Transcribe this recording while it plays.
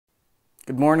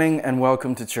Good morning and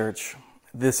welcome to church.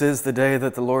 This is the day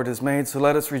that the Lord has made, so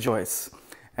let us rejoice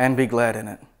and be glad in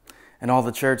it. And all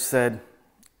the church said,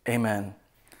 Amen.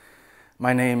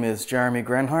 My name is Jeremy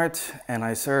Grenhart, and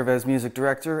I serve as music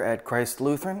director at Christ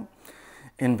Lutheran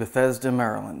in Bethesda,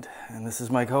 Maryland. And this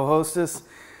is my co-hostess,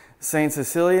 Saint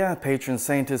Cecilia, patron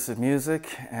saintess of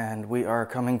music, and we are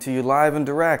coming to you live and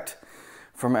direct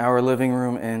from our living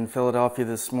room in Philadelphia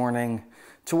this morning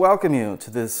to welcome you to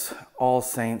this All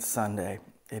Saints Sunday.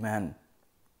 Amen.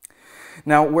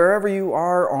 Now, wherever you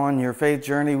are on your faith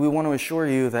journey, we want to assure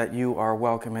you that you are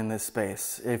welcome in this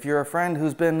space. If you're a friend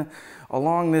who's been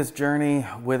along this journey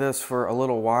with us for a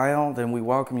little while, then we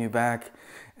welcome you back,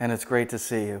 and it's great to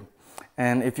see you.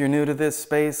 And if you're new to this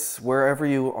space, wherever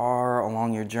you are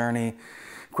along your journey,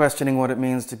 questioning what it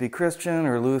means to be Christian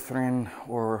or Lutheran,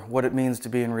 or what it means to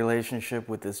be in relationship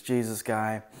with this Jesus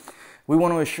guy, we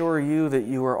want to assure you that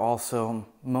you are also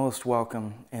most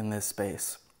welcome in this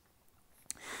space.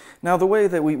 Now, the way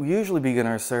that we usually begin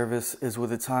our service is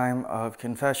with a time of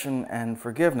confession and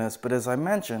forgiveness, but as I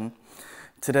mentioned,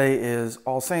 today is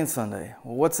All Saints Sunday.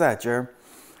 Well, what's that, Jer?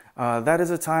 That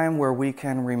is a time where we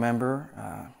can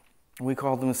remember, we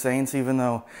call them saints, even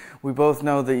though we both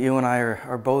know that you and I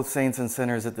are both saints and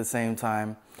sinners at the same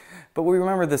time. But we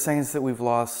remember the saints that we've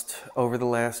lost over the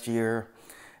last year,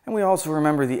 and we also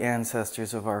remember the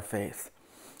ancestors of our faith.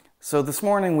 So this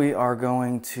morning we are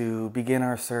going to begin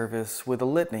our service with a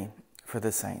litany for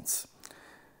the saints.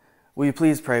 Will you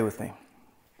please pray with me?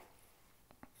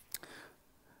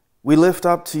 We lift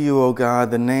up to you, O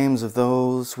God, the names of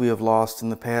those we have lost in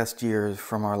the past years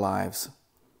from our lives,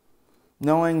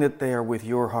 knowing that they are with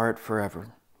your heart forever.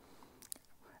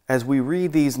 As we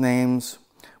read these names,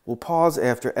 we'll pause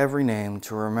after every name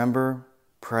to remember,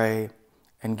 pray,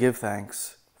 and give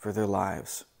thanks for their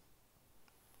lives.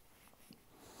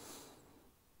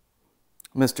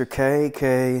 Mr.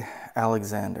 K.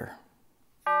 Alexander.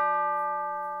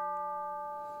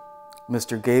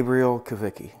 Mr. Gabriel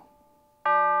Kavicki.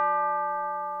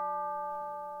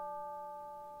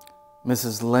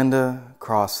 Mrs. Linda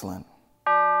Crossland.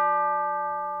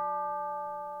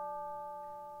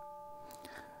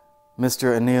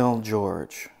 Mr. Anil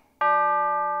George.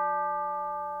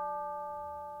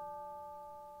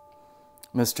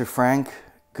 Mr. Frank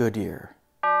Goodyear.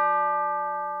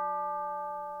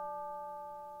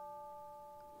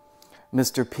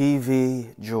 Mr. P.V.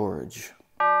 George.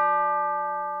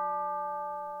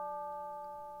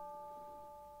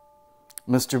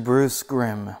 Mr. Bruce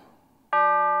Grimm.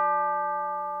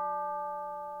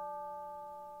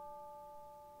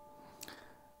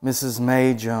 Mrs.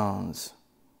 May Jones.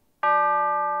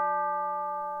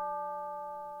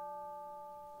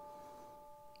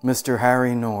 Mr.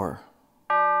 Harry Knorr.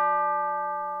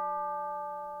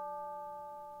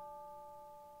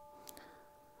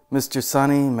 Mr.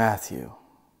 Sonny Matthew.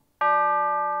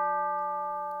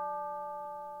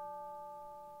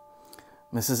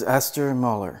 Mrs. Esther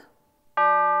Muller.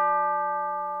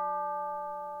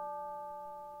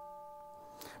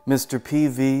 Mr.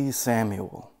 P.V.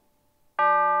 Samuel.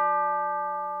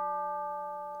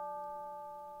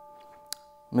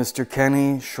 Mr.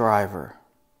 Kenny Shriver.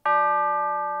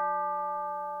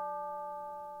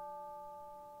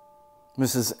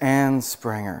 Mrs. Ann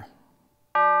Springer.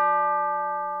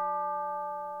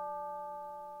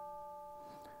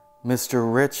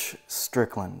 Mr. Rich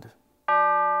Strickland.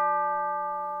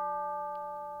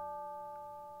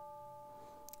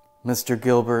 Mr.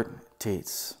 Gilbert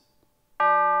Teets.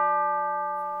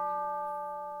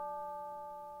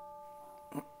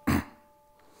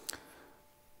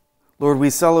 Lord, we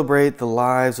celebrate the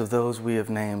lives of those we have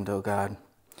named, O God,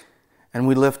 and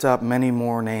we lift up many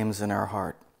more names in our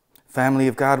heart. Family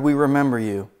of God, we remember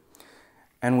you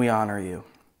and we honor you.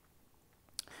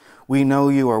 We know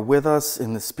you are with us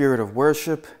in the spirit of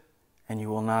worship, and you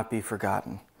will not be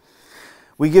forgotten.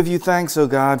 We give you thanks, O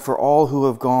God, for all who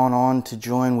have gone on to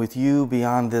join with you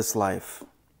beyond this life.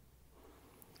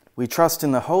 We trust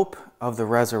in the hope of the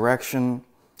resurrection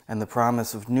and the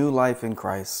promise of new life in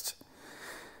Christ,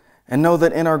 and know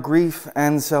that in our grief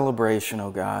and celebration,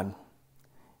 O God,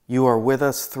 you are with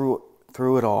us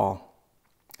through it all,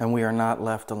 and we are not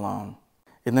left alone.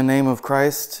 In the name of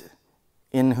Christ,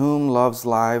 in whom loves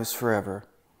lives forever,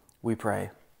 we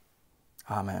pray.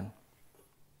 Amen.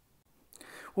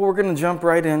 Well, we're going to jump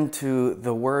right into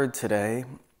the Word today,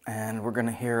 and we're going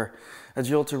to hear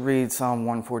Jill to read Psalm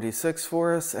 146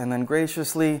 for us, and then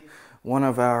graciously, one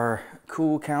of our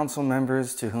cool council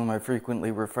members to whom I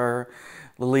frequently refer,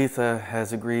 Lalitha,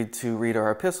 has agreed to read our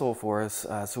epistle for us,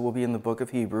 so we'll be in the book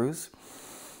of Hebrews,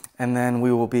 and then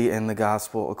we will be in the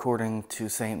Gospel according to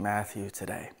St. Matthew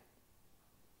today.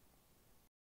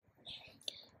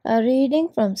 A reading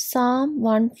from Psalm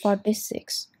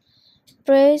 146.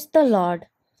 Praise the Lord.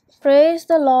 Praise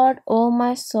the Lord, O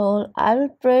my soul. I will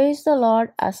praise the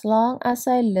Lord as long as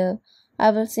I live.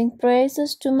 I will sing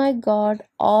praises to my God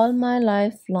all my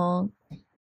life long.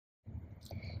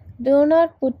 Do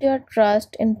not put your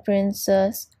trust in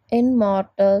princes, in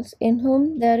mortals, in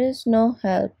whom there is no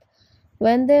help.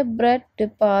 When their breath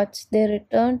departs, they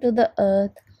return to the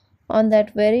earth. On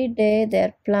that very day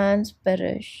their plans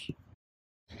perish.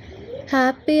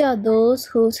 Happy are those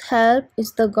whose help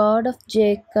is the God of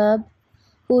Jacob,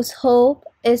 whose hope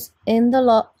is in the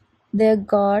Lord their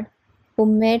God, who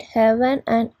made heaven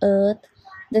and earth,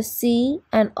 the sea,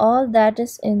 and all that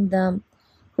is in them,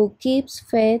 who keeps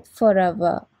faith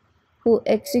forever, who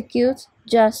executes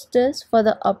justice for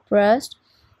the oppressed,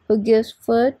 who gives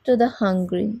food to the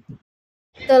hungry.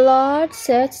 The Lord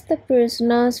sets the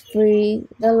prisoners free.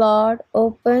 The Lord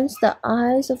opens the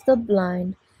eyes of the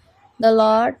blind. The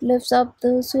Lord lifts up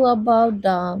those who are bowed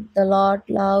down. The Lord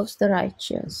loves the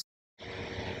righteous.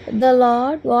 The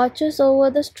Lord watches over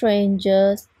the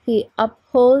strangers. He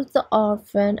upholds the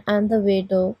orphan and the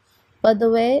widow, but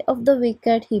the way of the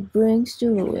wicked he brings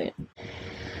to ruin.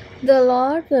 The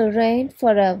Lord will reign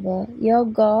forever, your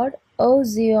God, O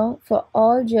Zion, for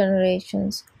all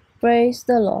generations. Praise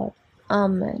the Lord.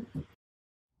 Amen.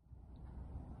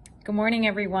 Good morning,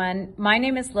 everyone. My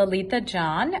name is Lalita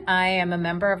John. I am a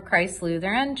member of Christ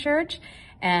Lutheran Church,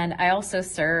 and I also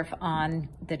serve on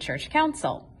the church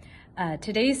council.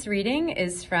 Today's reading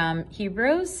is from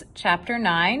Hebrews chapter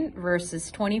 9,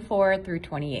 verses 24 through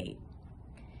 28.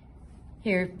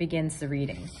 Here begins the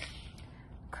reading.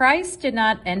 Christ did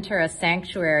not enter a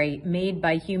sanctuary made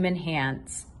by human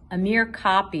hands, a mere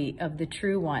copy of the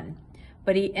true one,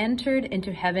 but he entered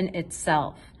into heaven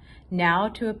itself, now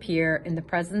to appear in the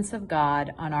presence of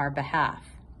God on our behalf.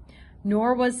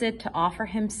 Nor was it to offer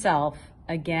himself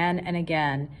again and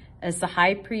again, as the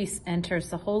high priest enters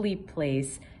the holy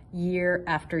place year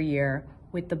after year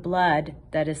with the blood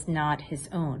that is not his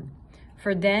own.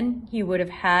 For then he would have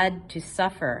had to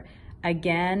suffer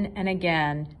again and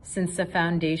again since the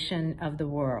foundation of the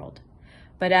world.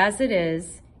 But as it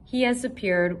is, he has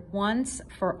appeared once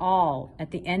for all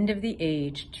at the end of the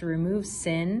age to remove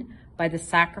sin by the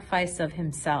sacrifice of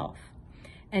himself.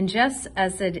 And just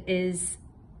as it is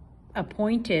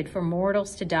appointed for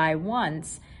mortals to die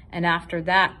once, and after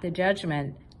that the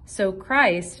judgment, so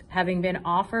Christ, having been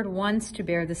offered once to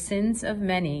bear the sins of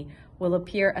many, will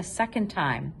appear a second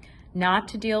time, not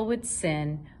to deal with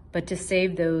sin, but to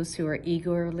save those who are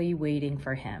eagerly waiting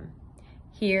for him.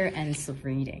 Here ends the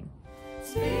reading.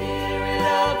 Spirit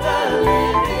of the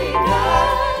living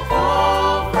God,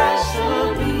 fall fresh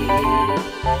on me.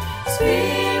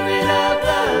 Spirit of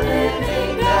the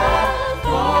living God,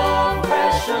 fall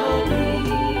fresh on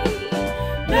me.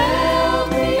 Melt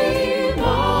me,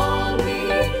 mold me,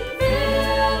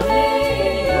 fill me,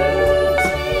 use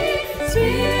me.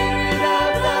 Spirit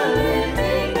of the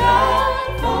living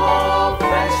God, fall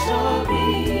fresh on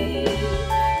me.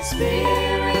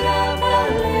 Spirit of the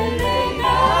living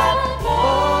God,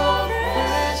 fall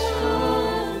fresh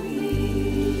on me.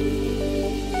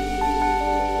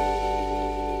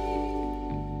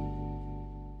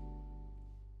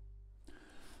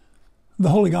 The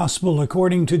Holy Gospel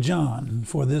according to John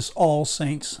for this All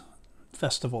Saints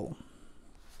festival.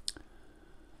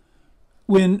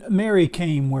 When Mary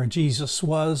came where Jesus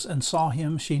was and saw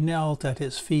him, she knelt at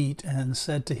his feet and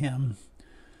said to him,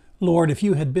 "Lord, if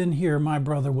you had been here, my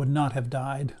brother would not have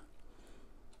died."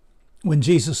 When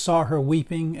Jesus saw her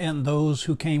weeping, and those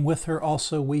who came with her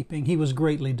also weeping, he was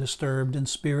greatly disturbed in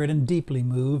spirit and deeply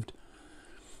moved.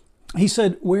 He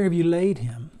said, "Where have you laid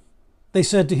him?" They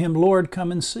said to him, "Lord,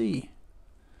 come and see."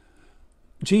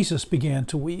 Jesus began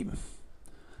to weep.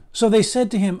 So they said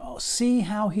to him, "Oh, see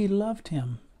how he loved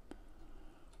him."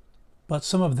 But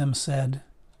some of them said,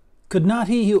 "Could not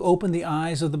he who opened the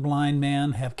eyes of the blind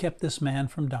man have kept this man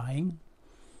from dying?"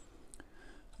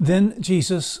 Then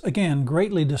Jesus, again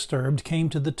greatly disturbed, came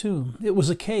to the tomb. It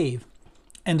was a cave,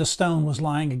 and a stone was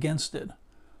lying against it.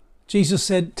 Jesus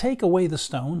said, "Take away the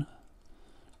stone."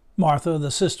 Martha,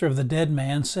 the sister of the dead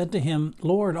man, said to him,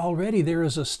 "Lord, already there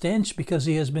is a stench because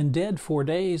he has been dead 4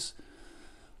 days."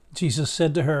 Jesus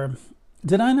said to her,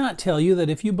 "Did I not tell you that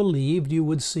if you believed, you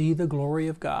would see the glory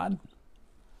of God?"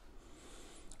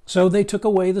 So they took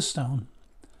away the stone,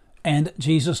 and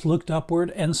Jesus looked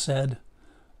upward and said,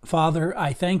 "Father,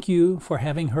 I thank you for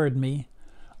having heard me.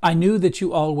 I knew that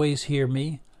you always hear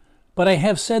me, but I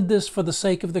have said this for the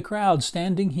sake of the crowd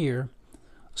standing here,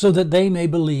 so that they may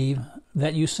believe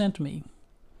that you sent me."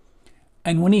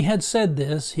 And when he had said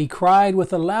this, he cried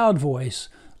with a loud voice,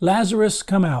 "Lazarus,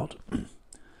 come out."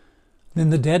 Then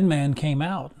the dead man came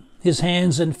out, his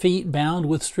hands and feet bound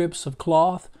with strips of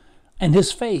cloth, and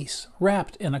his face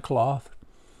wrapped in a cloth.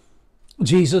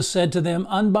 Jesus said to them,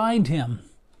 "Unbind him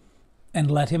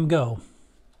and let him go."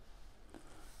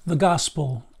 The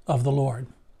Gospel of the Lord.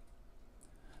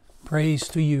 Praise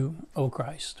to you, O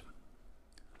Christ.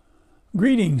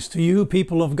 Greetings to you,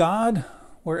 people of God,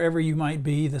 wherever you might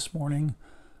be this morning.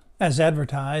 As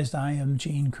advertised, I am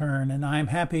Eugene Kern, and I am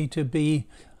happy to be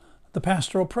the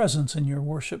pastoral presence in your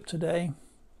worship today.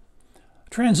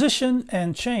 Transition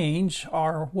and change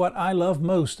are what I love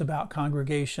most about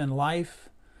congregation life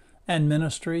and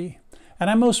ministry, and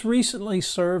I most recently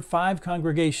served 5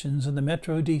 congregations in the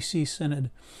Metro DC Synod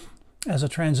as a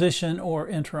transition or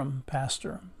interim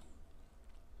pastor.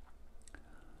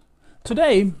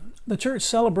 Today, the church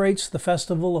celebrates the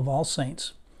Festival of All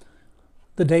Saints.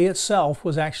 The day itself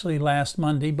was actually last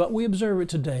Monday, but we observe it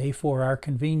today for our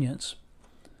convenience.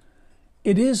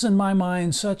 It is, in my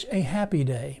mind, such a happy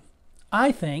day,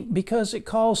 I think, because it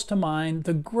calls to mind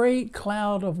the great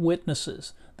cloud of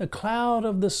witnesses, the cloud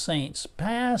of the saints,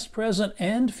 past, present,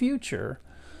 and future,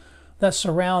 that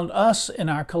surround us in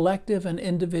our collective and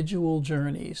individual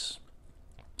journeys.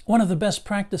 One of the best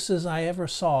practices I ever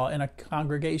saw in a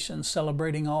congregation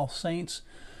celebrating All Saints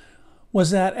was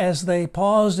that as they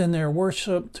paused in their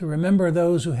worship to remember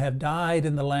those who have died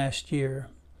in the last year,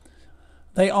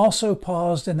 they also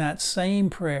paused in that same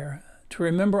prayer to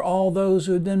remember all those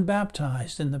who had been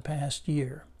baptized in the past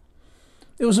year.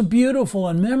 It was a beautiful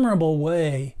and memorable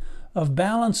way of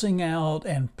balancing out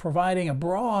and providing a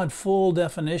broad, full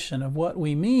definition of what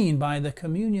we mean by the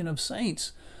communion of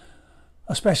saints,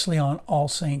 especially on All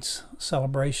Saints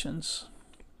celebrations.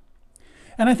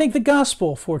 And I think the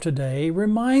gospel for today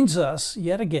reminds us,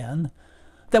 yet again,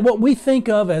 that what we think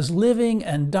of as living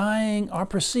and dying are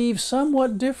perceived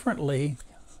somewhat differently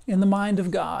in the mind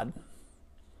of God.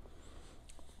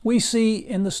 We see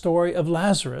in the story of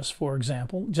Lazarus, for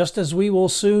example, just as we will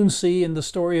soon see in the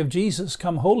story of Jesus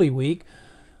come Holy Week,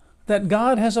 that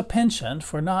God has a penchant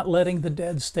for not letting the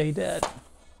dead stay dead.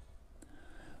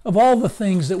 Of all the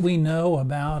things that we know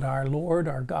about our Lord,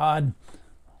 our God,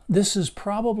 this is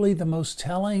probably the most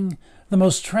telling, the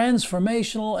most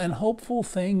transformational and hopeful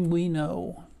thing we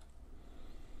know.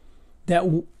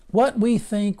 That what we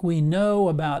think we know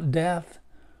about death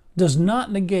does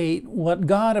not negate what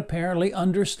God apparently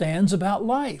understands about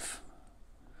life.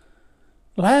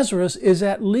 Lazarus is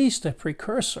at least a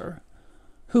precursor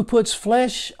who puts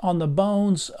flesh on the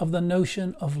bones of the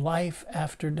notion of life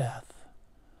after death.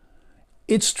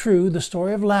 It's true, the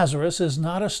story of Lazarus is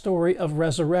not a story of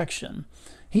resurrection.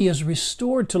 He is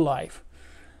restored to life,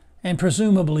 and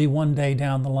presumably one day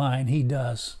down the line he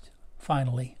does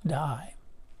finally die.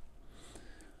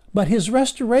 But his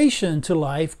restoration to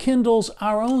life kindles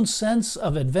our own sense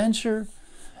of adventure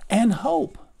and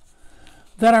hope,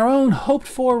 that our own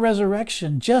hoped-for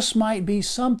resurrection just might be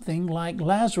something like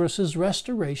Lazarus'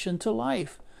 restoration to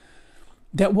life,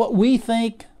 that what we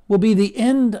think will be the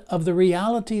end of the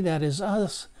reality that is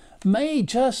us may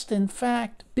just in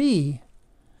fact be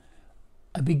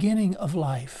a beginning of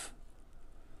life,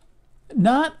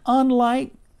 not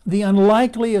unlike the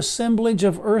unlikely assemblage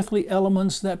of earthly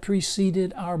elements that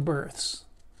preceded our births.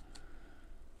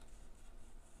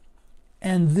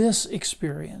 And this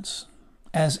experience,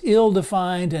 as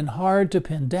ill-defined and hard to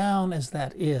pin down as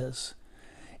that is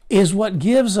what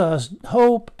gives us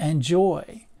hope and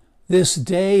joy this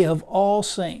day of All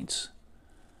Saints,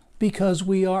 because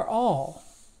we are all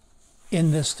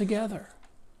in this together.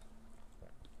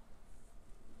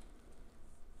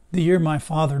 The year my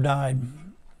father died,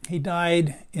 he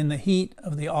died in the heat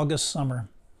of the August summer.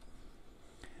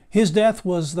 His death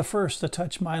was the first to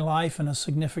touch my life in a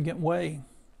significant way.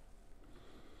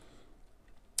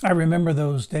 I remember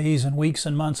those days and weeks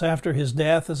and months after his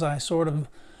death as I sort of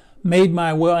made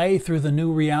my way through the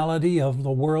new reality of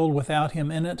the world without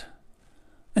him in it,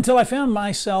 until I found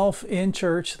myself in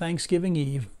church Thanksgiving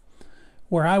Eve,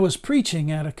 where I was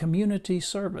preaching at a community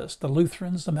service. The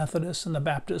Lutherans, the Methodists, and the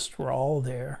Baptists were all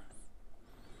there.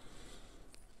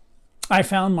 I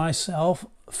found myself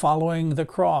following the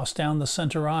cross down the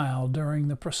center aisle during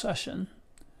the procession.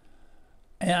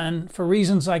 And for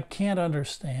reasons I can't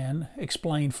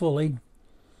explain fully,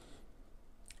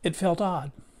 it felt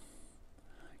odd.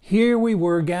 Here we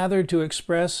were gathered to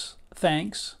express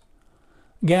thanks,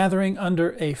 gathering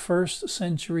under a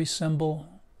first-century symbol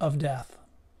of death.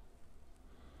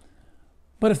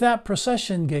 But if that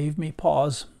procession gave me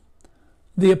pause,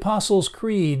 the Apostles'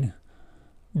 Creed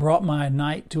brought my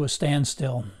night to a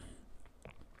standstill.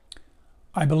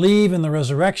 I believe in the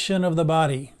resurrection of the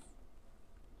body.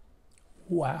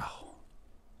 Wow.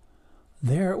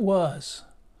 There it was.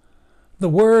 The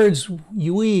words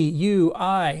you,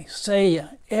 I say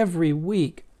every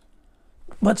week.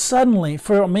 But suddenly,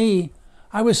 for me,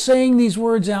 I was saying these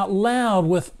words out loud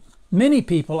with many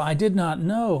people I did not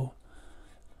know,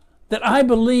 that I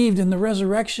believed in the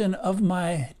resurrection of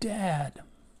my dad.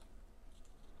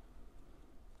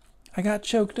 I got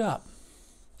choked up.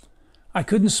 I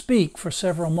couldn't speak for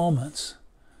several moments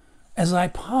as I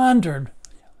pondered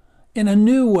in a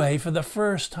new way for the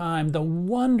first time the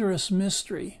wondrous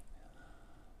mystery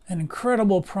and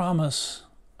incredible promise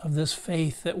of this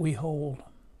faith that we hold.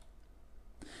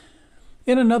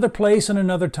 In another place and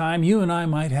another time, you and I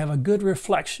might have a good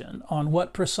reflection on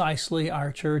what precisely our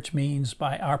church means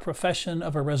by our profession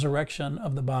of a resurrection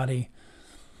of the body.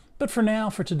 But for now,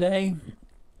 for today,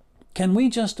 can we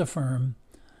just affirm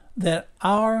that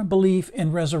our belief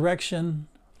in resurrection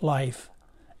life,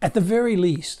 at the very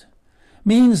least,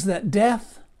 means that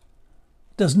death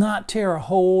does not tear a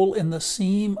hole in the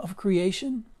seam of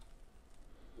creation?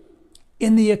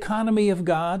 In the economy of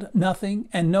God, nothing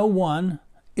and no one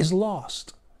is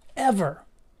lost, ever.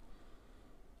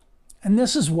 And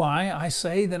this is why I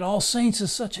say that All Saints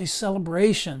is such a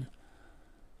celebration,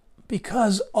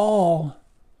 because all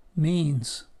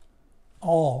means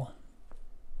all.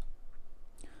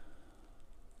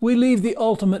 We leave the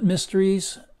ultimate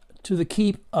mysteries to the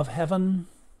keep of heaven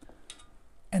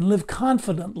and live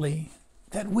confidently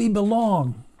that we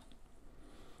belong.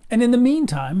 And in the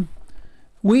meantime,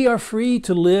 we are free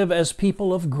to live as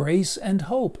people of grace and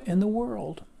hope in the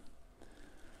world,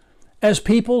 as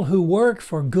people who work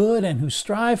for good and who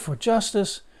strive for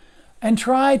justice and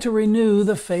try to renew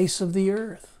the face of the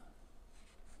earth.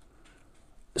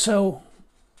 So,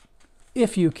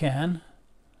 if you can,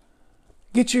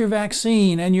 get your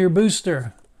vaccine and your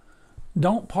booster.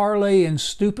 Don't parlay in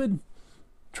stupid.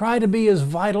 Try to be as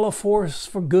vital a force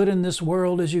for good in this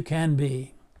world as you can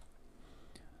be.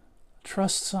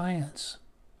 Trust science.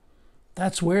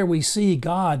 That's where we see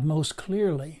God most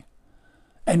clearly.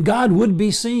 And God would be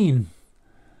seen.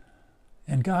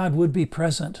 And God would be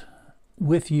present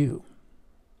with you.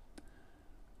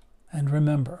 And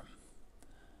remember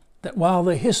that while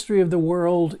the history of the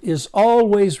world is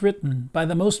always written by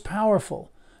the most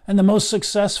powerful and the most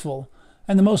successful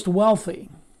and the most wealthy,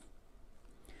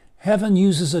 heaven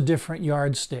uses a different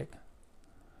yardstick: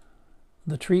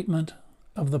 the treatment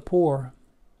of the poor.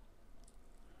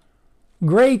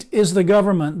 Great is the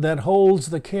government that holds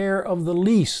the care of the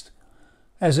least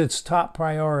as its top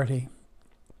priority.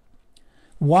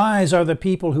 Wise are the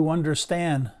people who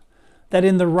understand that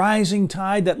in the rising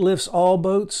tide that lifts all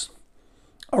boats,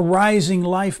 a rising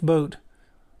lifeboat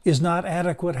is not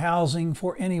adequate housing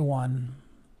for anyone.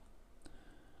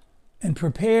 And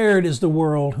prepared is the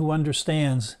world who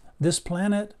understands this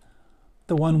planet,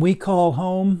 the one we call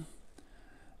home,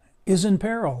 is in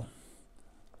peril.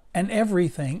 And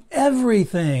everything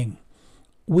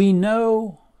we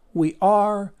know, we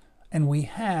are, and we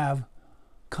have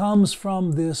comes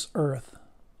from this earth.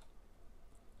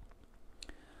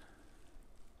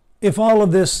 If all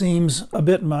of this seems a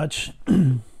bit much,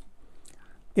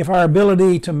 if our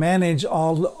ability to manage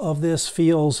all of this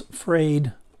feels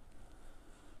frayed,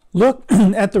 look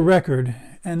at the record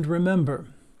and remember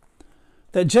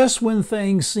that just when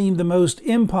things seem the most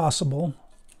impossible,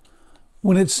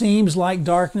 when it seems like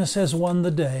darkness has won the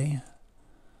day,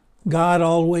 God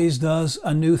always does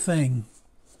a new thing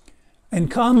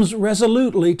and comes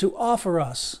resolutely to offer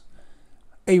us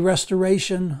a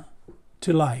restoration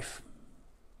to life.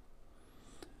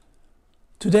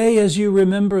 Today, as you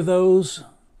remember those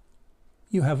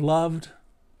you have loved,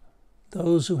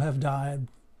 those who have died,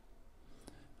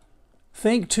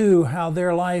 think too how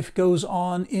their life goes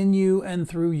on in you and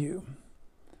through you,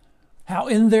 how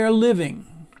in their living,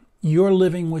 your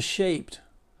living was shaped.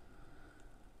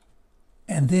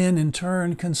 And then in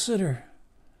turn consider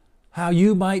how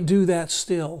you might do that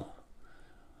still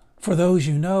for those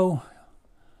you know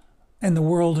and the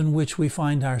world in which we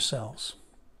find ourselves.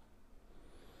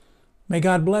 May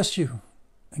God bless you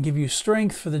and give you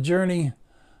strength for the journey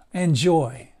and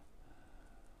joy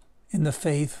in the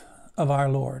faith of our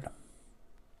Lord.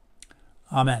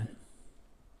 Amen.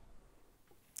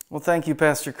 Well, thank you,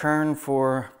 Pastor Kern,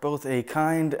 for both a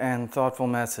kind and thoughtful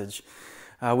message.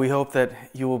 We hope that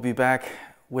you will be back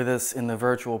with us in the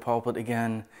virtual pulpit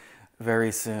again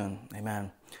very soon.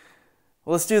 Amen.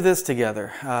 Well, let's do this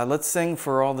together. Let's sing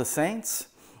For All the Saints,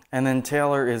 and then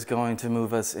Taylor is going to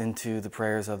move us into the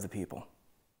prayers of the people.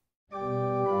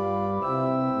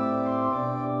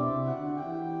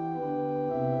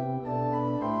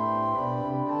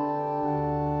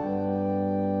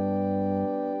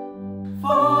 For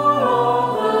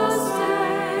all the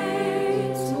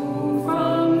saints who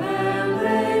from their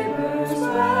labors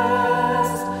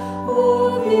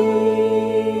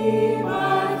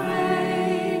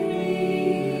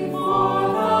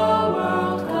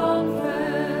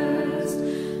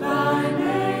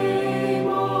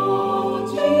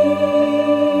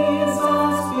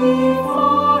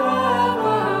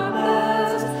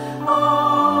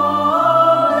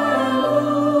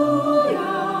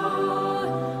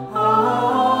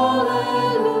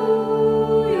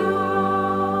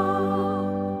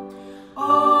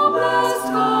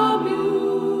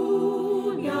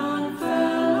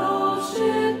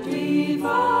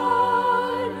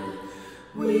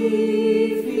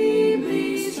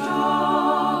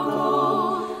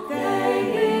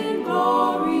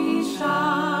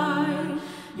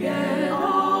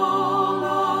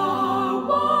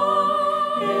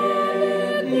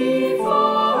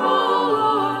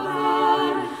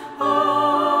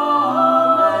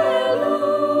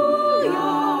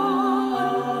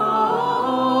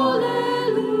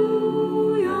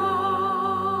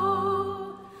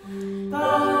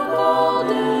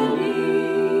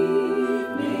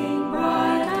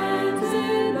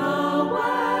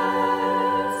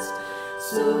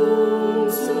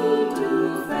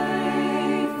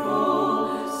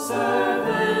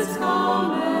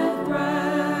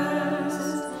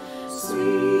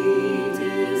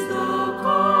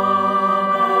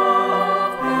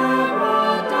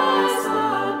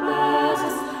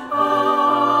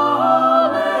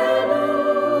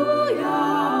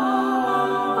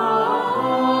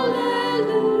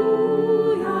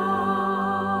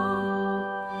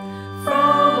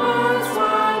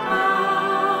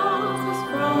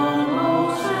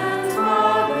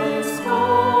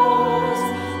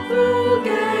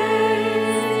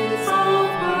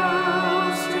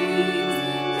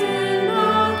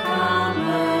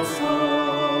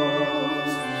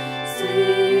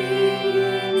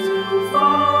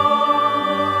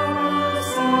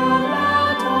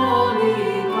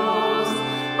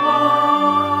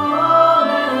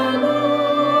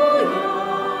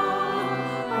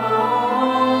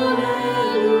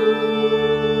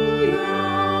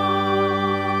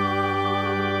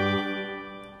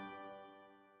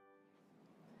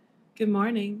Good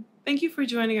morning. Thank you for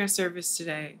joining our service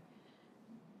today.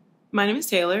 My name is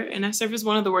Taylor, and I serve as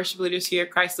one of the worship leaders here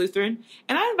at Christ Lutheran,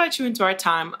 and I invite you into our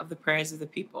time of the prayers of the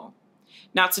people.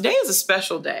 Now, today is a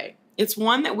special day. It's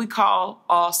one that we call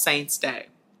All Saints' Day.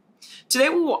 Today,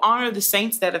 we will honor the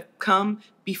saints that have come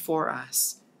before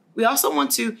us. We also want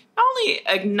to not only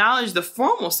acknowledge the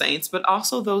formal saints, but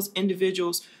also those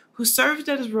individuals who served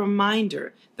as a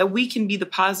reminder that we can be the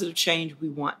positive change we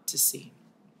want to see.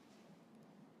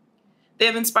 They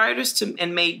have inspired us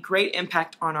and made great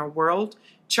impact on our world,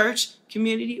 church,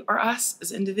 community, or us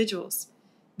as individuals.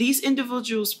 These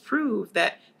individuals prove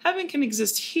that heaven can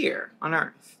exist here on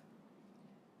earth.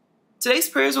 Today's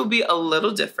prayers will be a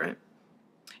little different.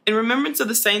 In remembrance of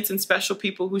the saints and special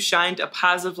people who shined a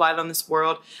positive light on this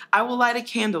world, I will light a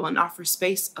candle and offer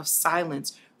space of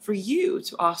silence for you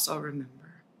to also remember.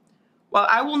 While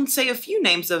I will say a few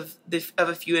names of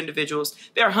a few individuals,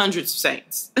 there are hundreds of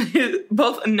saints,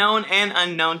 both known and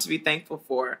unknown, to be thankful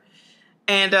for.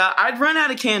 And I'd run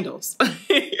out of candles.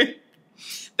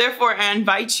 Therefore, I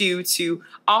invite you to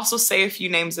also say a few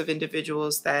names of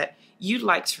individuals that you'd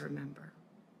like to remember.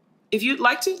 If you'd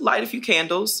like to light a few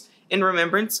candles in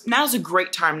remembrance, now's a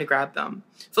great time to grab them.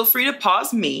 Feel free to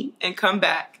pause me and come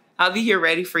back. I'll be here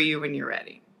ready for you when you're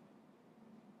ready.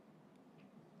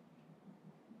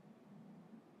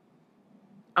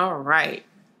 All right,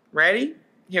 ready?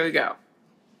 Here we go.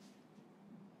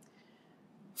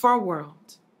 For our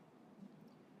world,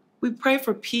 we pray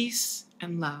for peace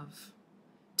and love,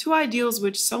 two ideals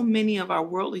which so many of our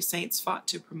worldly saints fought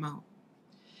to promote.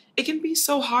 It can be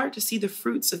so hard to see the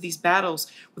fruits of these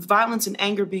battles with violence and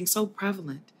anger being so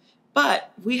prevalent,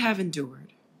 but we have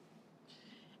endured.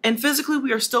 And physically,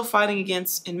 we are still fighting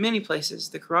against, in many places,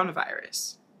 the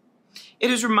coronavirus. It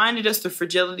has reminded us the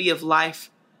fragility of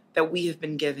life that we have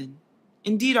been given.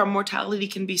 Indeed, our mortality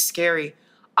can be scary,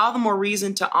 all the more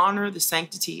reason to honor the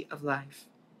sanctity of life.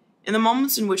 In the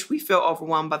moments in which we feel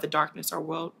overwhelmed by the darkness our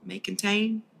world may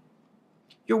contain,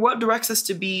 your word directs us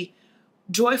to be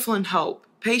joyful in hope,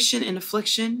 patient in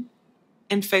affliction,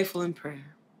 and faithful in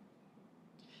prayer.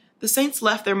 The saints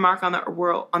left their mark on the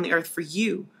world, on the earth for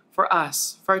you, for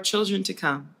us, for our children to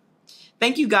come.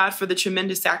 Thank you, God, for the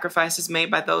tremendous sacrifices made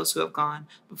by those who have gone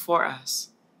before us.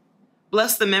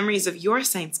 Bless the memories of your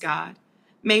saints, God.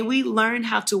 May we learn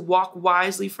how to walk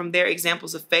wisely from their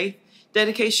examples of faith,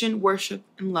 dedication, worship,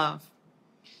 and love.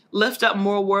 Lift up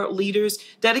more world leaders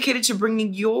dedicated to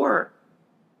bringing your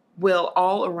will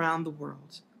all around the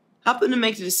world. Help them to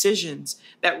make the decisions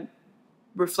that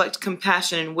reflect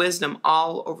compassion and wisdom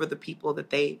all over the people that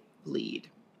they lead.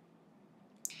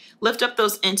 Lift up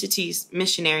those entities,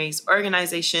 missionaries,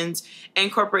 organizations,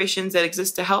 and corporations that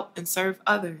exist to help and serve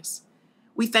others.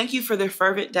 We thank you for their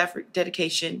fervent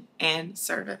dedication and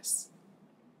service.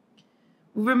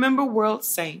 We remember world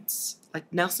saints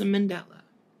like Nelson Mandela,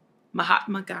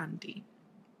 Mahatma Gandhi,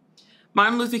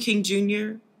 Martin Luther King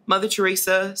Jr., Mother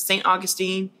Teresa, St.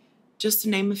 Augustine, just to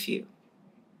name a few.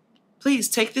 Please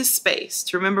take this space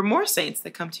to remember more saints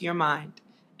that come to your mind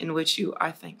in which you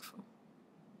are thankful.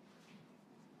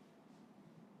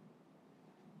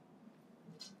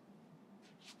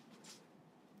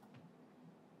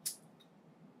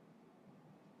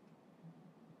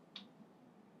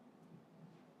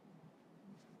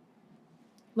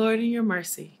 Lord, in your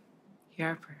mercy, hear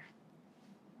our prayer.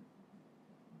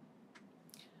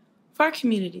 For our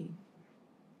community,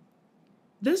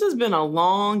 this has been a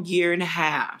long year and a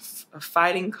half of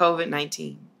fighting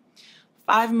COVID-19.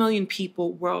 5 million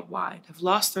people worldwide have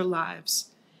lost their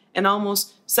lives, and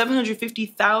almost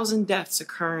 750,000 deaths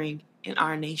occurring in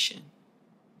our nation.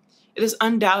 It has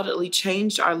undoubtedly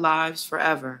changed our lives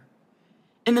forever.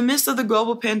 In the midst of the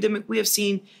global pandemic, we have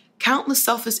seen countless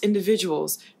selfless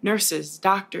individuals, nurses,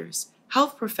 doctors,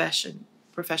 health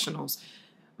professionals,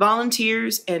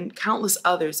 volunteers, and countless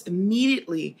others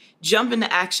immediately jump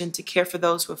into action to care for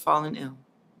those who have fallen ill.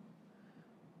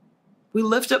 We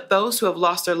lift up those who have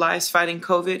lost their lives fighting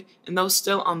COVID and those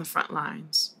still on the front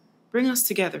lines. Bring us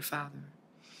together, Father.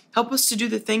 Help us to do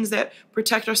the things that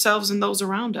protect ourselves and those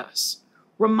around us.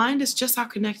 Remind us just how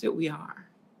connected we are.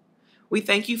 We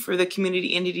thank you for the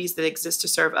community entities that exist to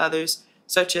serve others,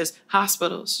 such as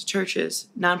hospitals, churches,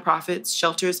 nonprofits,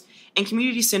 shelters, and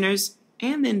community centers,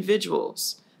 and the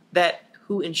individuals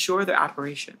who ensure their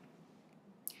operation.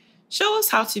 Show us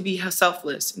how to be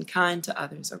selfless and kind to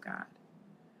others, oh God.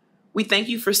 We thank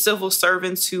you for civil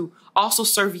servants who also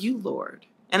serve you, Lord,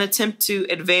 and attempt to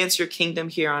advance your kingdom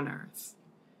here on earth.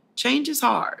 Change is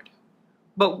hard,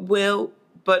 but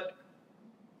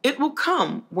it will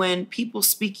come when people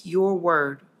speak your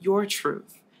word, your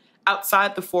truth,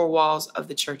 outside the four walls of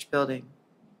the church building.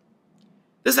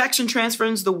 This action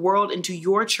transforms the world into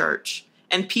your church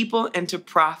and people into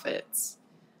prophets.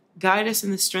 Guide us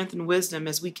in the strength and wisdom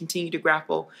as we continue to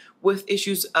grapple with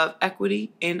issues of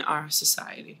equity in our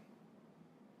society.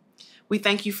 We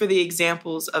thank you for the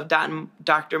examples of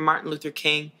Dr. Martin Luther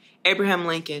King, Abraham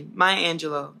Lincoln, Maya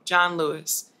Angelou, John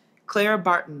Lewis, Clara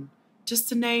Barton, just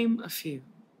to name a few.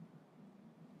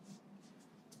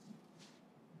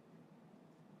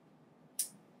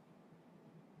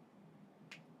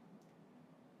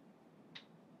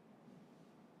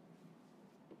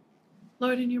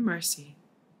 Lord, in your mercy,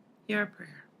 hear our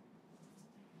prayer.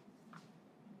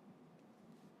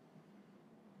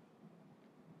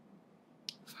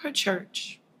 For our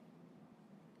church,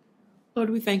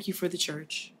 Lord, we thank you for the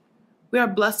church. We are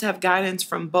blessed to have guidance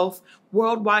from both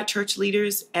worldwide church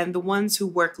leaders and the ones who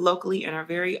work locally in our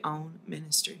very own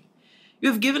ministry. You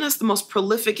have given us the most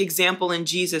prolific example in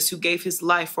Jesus, who gave his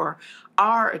life for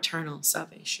our eternal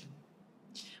salvation.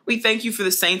 We thank you for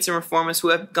the saints and reformers who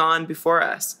have gone before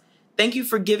us. Thank you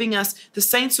for giving us the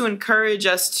saints who encourage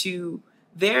us to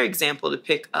their example to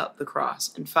pick up the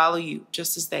cross and follow you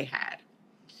just as they had.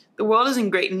 The world is in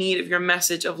great need of your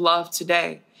message of love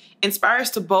today. Inspire us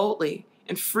to boldly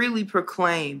and freely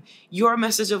proclaim your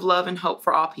message of love and hope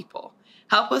for all people.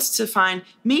 Help us to find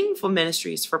meaningful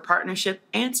ministries for partnership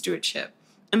and stewardship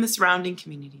in the surrounding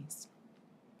communities.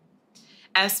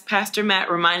 As Pastor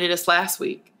Matt reminded us last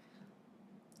week,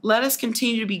 let us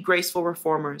continue to be graceful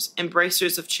reformers,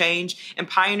 embracers of change, and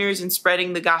pioneers in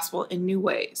spreading the gospel in new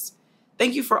ways.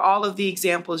 Thank you for all of the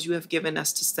examples you have given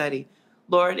us to study.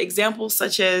 Lord, examples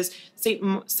such as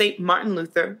Saint Martin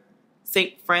Luther,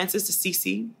 Saint Francis of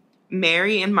Assisi,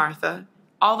 Mary and Martha,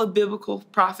 all the biblical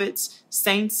prophets,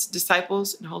 saints,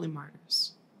 disciples, and holy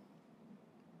martyrs.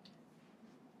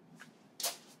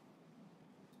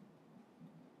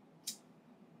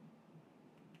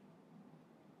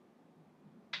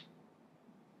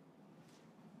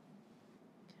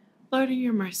 Lord, in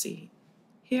your mercy,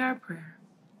 hear our prayer.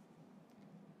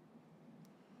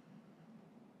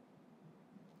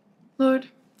 Lord,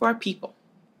 for our people.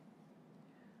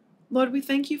 Lord, we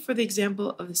thank you for the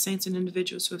example of the saints and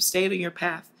individuals who have stayed on your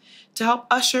path to help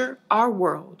usher our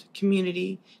world,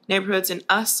 community, neighborhoods, and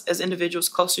us as individuals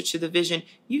closer to the vision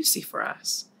you see for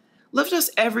us. Lift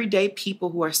us everyday people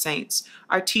who are saints,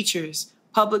 our teachers,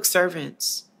 public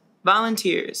servants,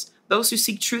 volunteers, those who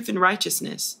seek truth and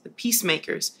righteousness, the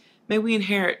peacemakers. May we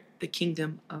inherit the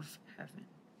kingdom of heaven.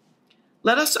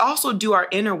 Let us also do our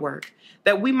inner work,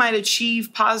 that we might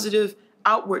achieve positive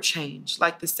outward change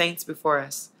like the saints before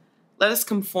us. Let us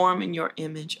conform in your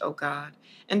image, O God,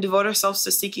 and devote ourselves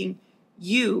to seeking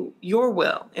you, your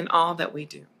will, in all that we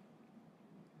do.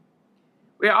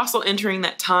 We are also entering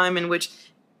that time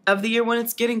of the year when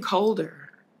it's getting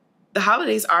colder. The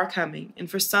holidays are coming, and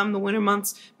for some, the winter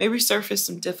months may resurface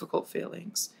some difficult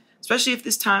feelings, especially if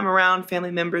this time around family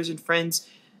members and friends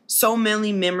so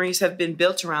many memories have been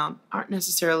built around aren't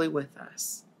necessarily with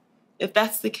us. If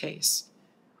that's the case,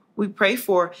 we pray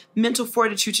for mental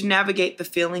fortitude to navigate the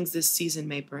feelings this season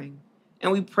may bring.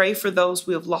 And we pray for those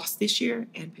we have lost this year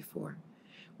and before.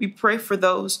 We pray for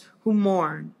those who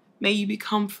mourn. May you be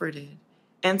comforted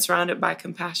and surrounded by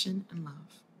compassion and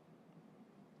love.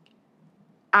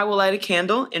 I will light a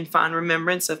candle in fond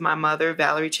remembrance of my mother,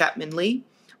 Valerie Chapman Lee,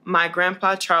 my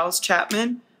grandpa, Charles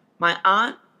Chapman, my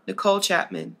aunt, Nicole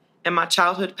Chapman, and my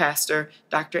childhood pastor,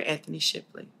 Dr. Anthony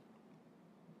Shipley.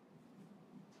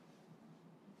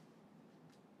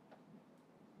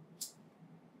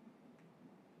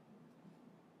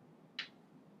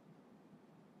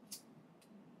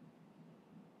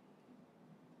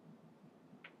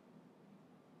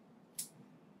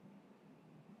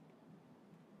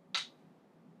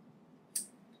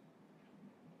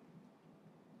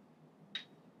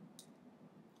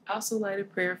 I also light a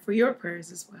prayer for your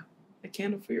prayers as well. A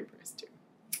candle for your prayers too.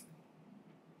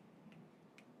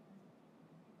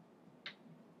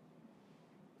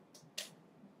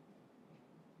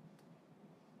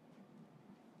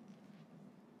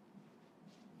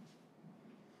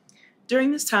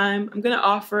 During this time, I'm going to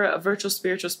offer a virtual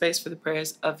spiritual space for the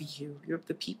prayers of you,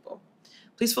 the people.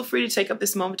 Please feel free to take up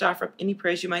this moment to offer up any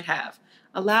prayers you might have,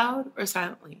 aloud or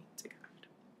silently, to God.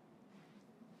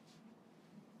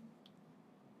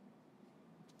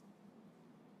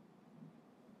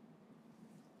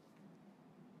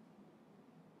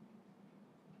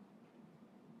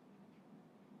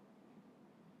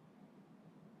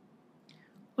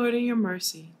 Lord, in your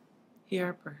mercy, hear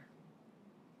our prayer.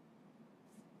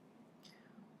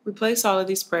 We place all of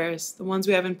these prayers, the ones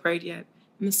we haven't prayed yet,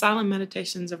 in the silent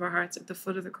meditations of our hearts at the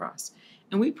foot of the cross.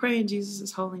 And we pray in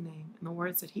Jesus' holy name, in the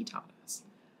words that he taught us.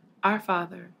 Our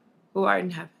Father, who art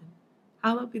in heaven,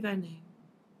 Hallowed be thy name.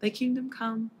 Thy kingdom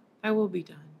come, thy will be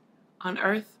done, on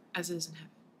earth as it is in heaven.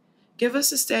 Give us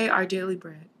this day our daily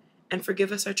bread, and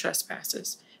forgive us our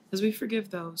trespasses, as we forgive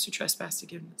those who trespass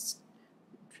against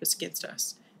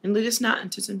us. And lead us not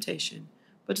into temptation,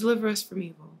 but deliver us from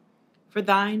evil. For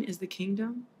thine is the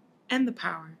kingdom, and the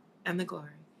power, and the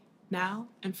glory, now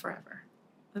and forever.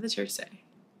 Let the church say,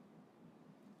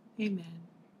 Amen.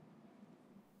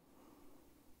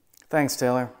 Thanks,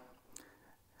 Taylor.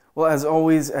 Well, as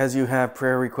always, as you have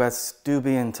prayer requests, do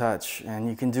be in touch, and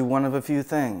you can do one of a few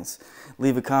things.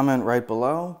 Leave a comment right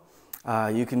below.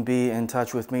 You can be in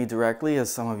touch with me directly,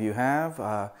 as some of you have,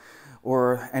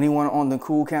 or anyone on the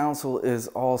Cool Council is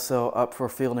also up for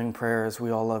fielding prayers.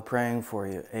 We all love praying for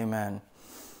you. Amen.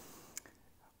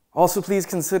 Also, please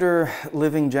consider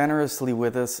living generously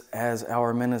with us, as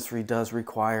our ministry does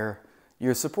require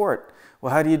your support.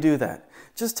 Well, how do you do that?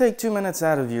 Just take 2 minutes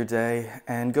out of your day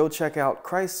and go check out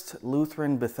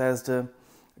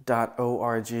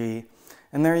ChristLutheranBethesda.org,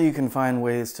 and there you can find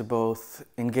ways to both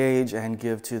engage and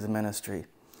give to the ministry.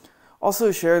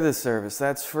 Also, share this service.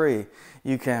 That's free.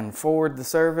 You can forward the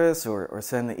service or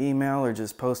send the email or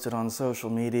just post it on social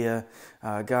media.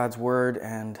 God's Word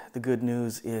and the good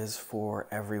news is for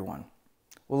everyone.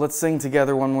 Well, let's sing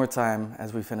together one more time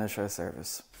as we finish our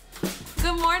service.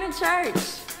 Good morning,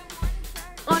 church.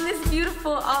 On this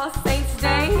beautiful All Saints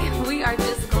Day, we are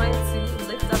just going to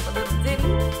lift up a little ditty.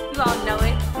 You all know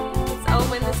it. It's Oh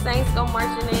When the Saints Go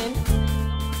Marching In.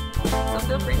 So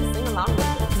feel free to sing along with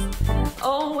us.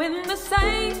 Oh, when the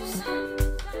saints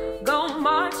go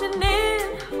marching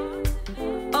in.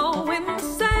 Oh, when the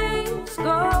saints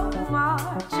go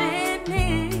marching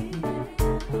in.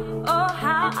 Oh,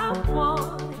 how I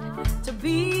want to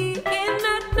be in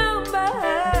that number.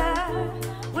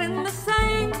 When the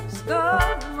saints go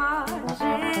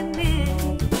marching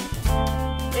in.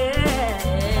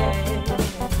 Yeah,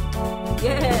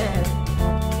 yeah.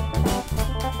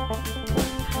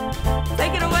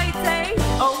 Take it away, Tay.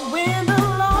 Oh, when the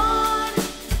Lord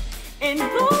in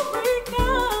glory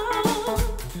comes.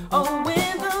 Oh,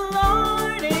 when the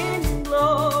Lord in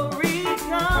glory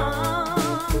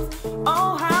comes.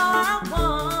 Oh, how I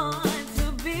want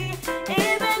to be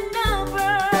in that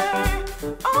number.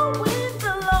 Oh, when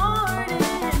the Lord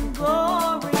in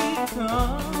glory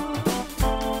comes.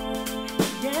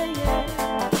 Yeah, yeah.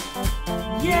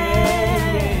 Yeah.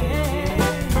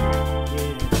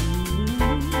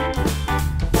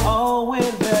 Oh,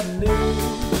 when the new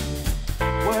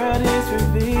world is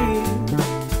revealed.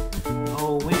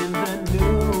 Oh, when the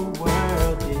new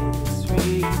world is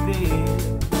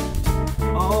revealed.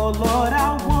 Oh, Lord,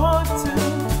 I want to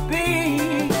be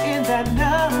in that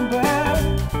number.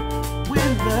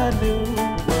 When the new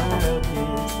world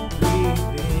is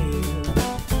revealed.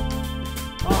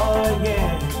 Oh,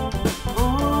 yeah.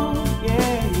 Oh,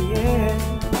 yeah, yeah,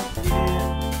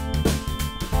 yeah.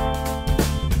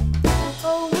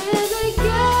 Oh, when they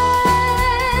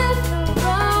gather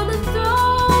round the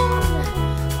throne.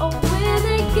 Oh, when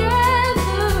they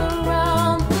gather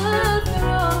round the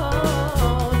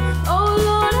throne. Oh,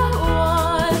 Lord, I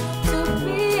want to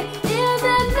be in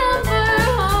that number.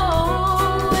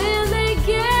 Oh, when they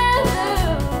gather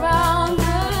round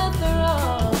the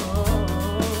throne.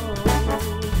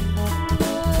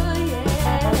 Oh, yeah.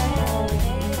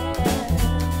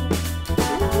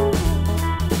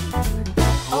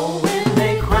 Oh, when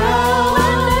they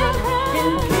crown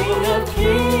him King of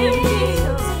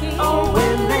Kings. Oh,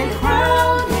 when they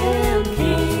crown him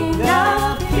King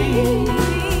of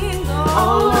Kings.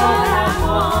 Oh, Lord, I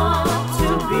want to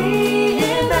be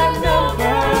in that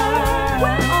number.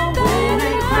 Oh, when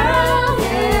they crown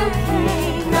him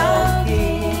King of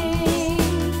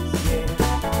Kings.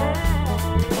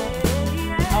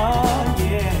 Oh,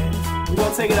 yeah. We're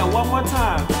going to take it out one more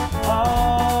time.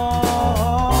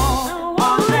 Oh,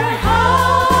 on that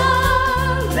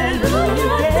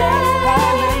hallelujah day.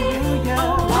 Hallelujah.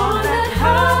 On that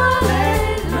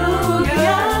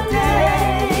hallelujah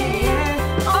day.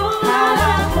 Oh, how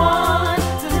I want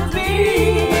to be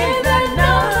in that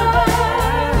number.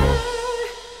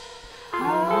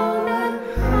 On that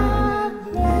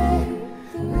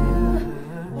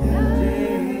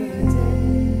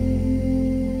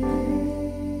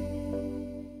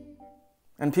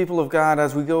And people of God,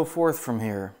 as we go forth from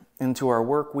here into our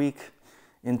work week,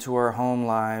 into our home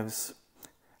lives,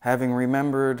 having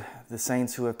remembered the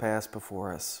saints who have passed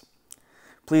before us,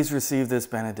 please receive this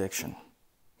benediction.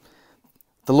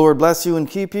 The Lord bless you and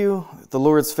keep you. The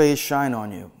Lord's face shine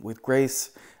on you with grace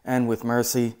and with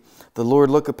mercy. The Lord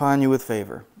look upon you with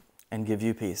favor and give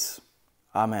you peace.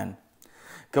 Amen.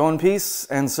 Go in peace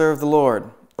and serve the Lord.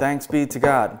 Thanks be to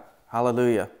God.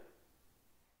 Hallelujah.